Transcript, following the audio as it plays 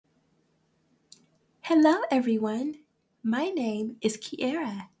Hello, everyone. My name is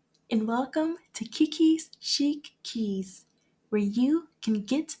Kiera, and welcome to Kiki's Chic Keys, where you can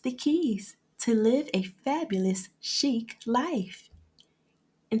get the keys to live a fabulous chic life.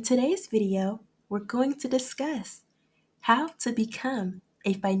 In today's video, we're going to discuss how to become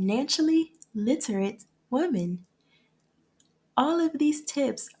a financially literate woman. All of these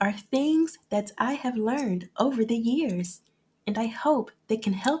tips are things that I have learned over the years, and I hope they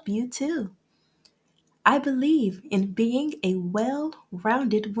can help you too. I believe in being a well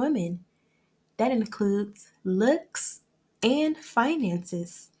rounded woman. That includes looks and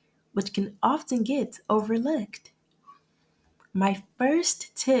finances, which can often get overlooked. My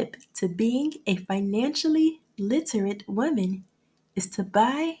first tip to being a financially literate woman is to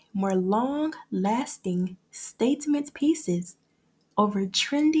buy more long lasting statement pieces over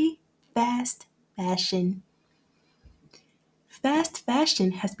trendy fast fashion. Fast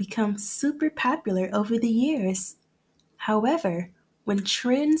fashion has become super popular over the years. However, when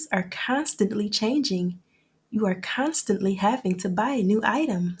trends are constantly changing, you are constantly having to buy new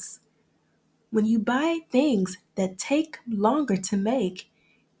items. When you buy things that take longer to make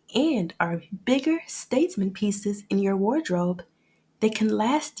and are bigger statement pieces in your wardrobe, they can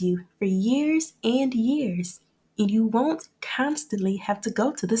last you for years and years, and you won't constantly have to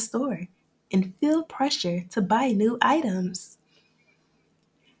go to the store and feel pressure to buy new items.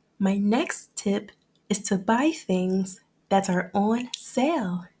 My next tip is to buy things that are on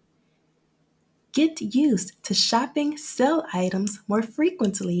sale. Get used to shopping sale items more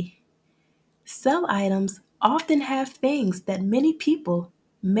frequently. Sale items often have things that many people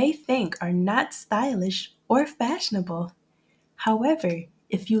may think are not stylish or fashionable. However,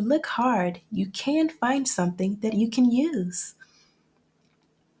 if you look hard, you can find something that you can use.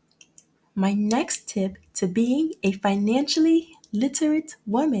 My next tip to being a financially literate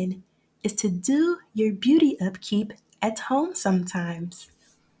woman is to do your beauty upkeep at home sometimes.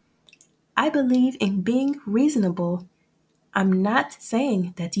 I believe in being reasonable. I'm not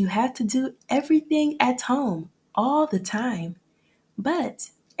saying that you have to do everything at home all the time,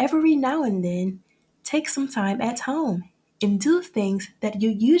 but every now and then, take some time at home and do things that you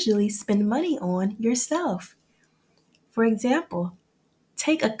usually spend money on yourself. For example,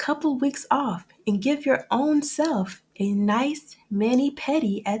 take a couple weeks off and give your own self a nice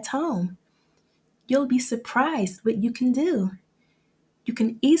mani-pedi at home. You'll be surprised what you can do. You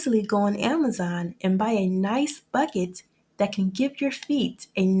can easily go on Amazon and buy a nice bucket that can give your feet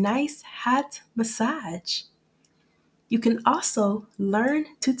a nice hot massage. You can also learn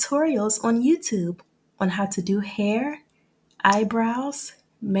tutorials on YouTube on how to do hair, eyebrows,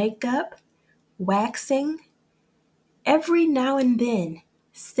 makeup, waxing. Every now and then,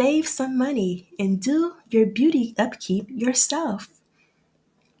 save some money and do your beauty upkeep yourself.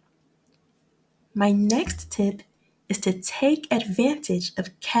 My next tip is to take advantage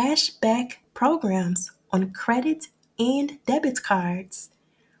of cash back programs on credit and debit cards.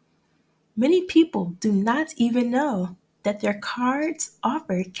 Many people do not even know that their cards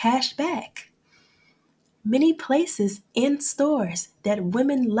offer cash back. Many places and stores that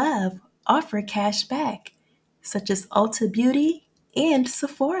women love offer cash back, such as Ulta Beauty and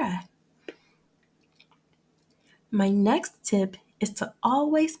Sephora. My next tip is to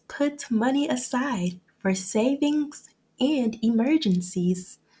always put money aside for savings and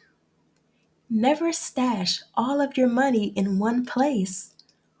emergencies. Never stash all of your money in one place.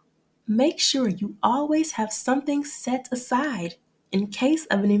 Make sure you always have something set aside in case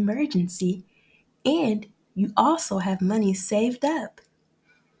of an emergency, and you also have money saved up.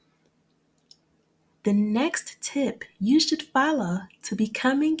 The next tip you should follow to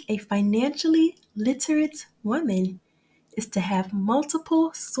becoming a financially literate woman is to have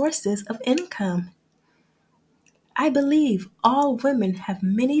multiple sources of income. I believe all women have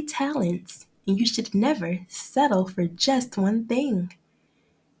many talents, and you should never settle for just one thing.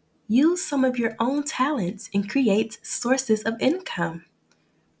 Use some of your own talents and create sources of income.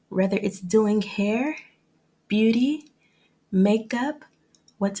 Whether it's doing hair, beauty, makeup,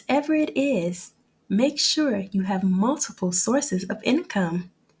 whatever it is, make sure you have multiple sources of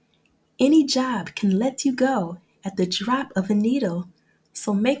income. Any job can let you go at the drop of a needle,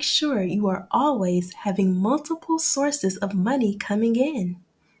 so make sure you are always having multiple sources of money coming in.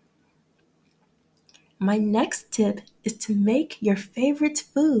 My next tip is to make your favorite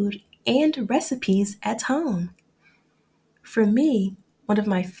food and recipes at home. For me, one of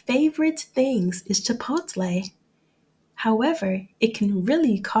my favorite things is Chipotle. However, it can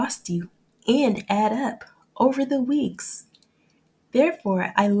really cost you and add up over the weeks.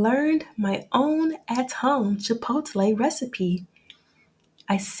 Therefore, I learned my own at-home Chipotle recipe.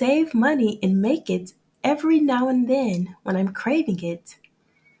 I save money and make it every now and then when I'm craving it.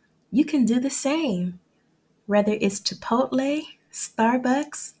 You can do the same. Whether it's Chipotle,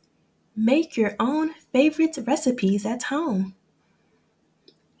 Starbucks, make your own favorite recipes at home.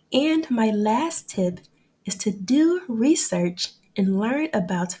 And my last tip is to do research and learn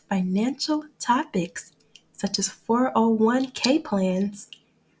about financial topics such as 401k plans,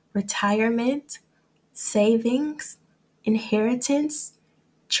 retirement, savings, inheritance,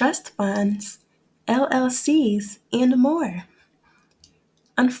 trust funds, LLCs, and more.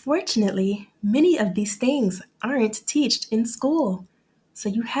 Unfortunately, many of these things aren't taught in school, so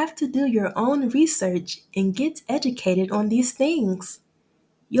you have to do your own research and get educated on these things.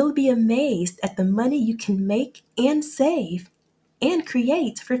 You'll be amazed at the money you can make and save and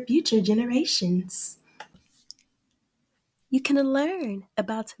create for future generations. You can learn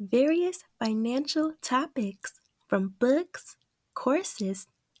about various financial topics from books, courses,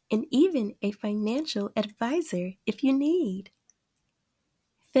 and even a financial advisor if you need.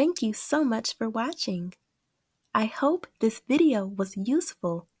 Thank you so much for watching. I hope this video was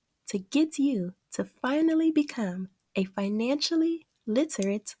useful to get you to finally become a financially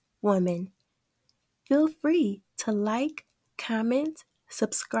literate woman. Feel free to like, comment,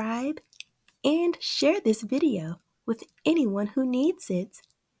 subscribe, and share this video with anyone who needs it.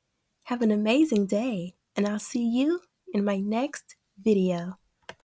 Have an amazing day, and I'll see you in my next video.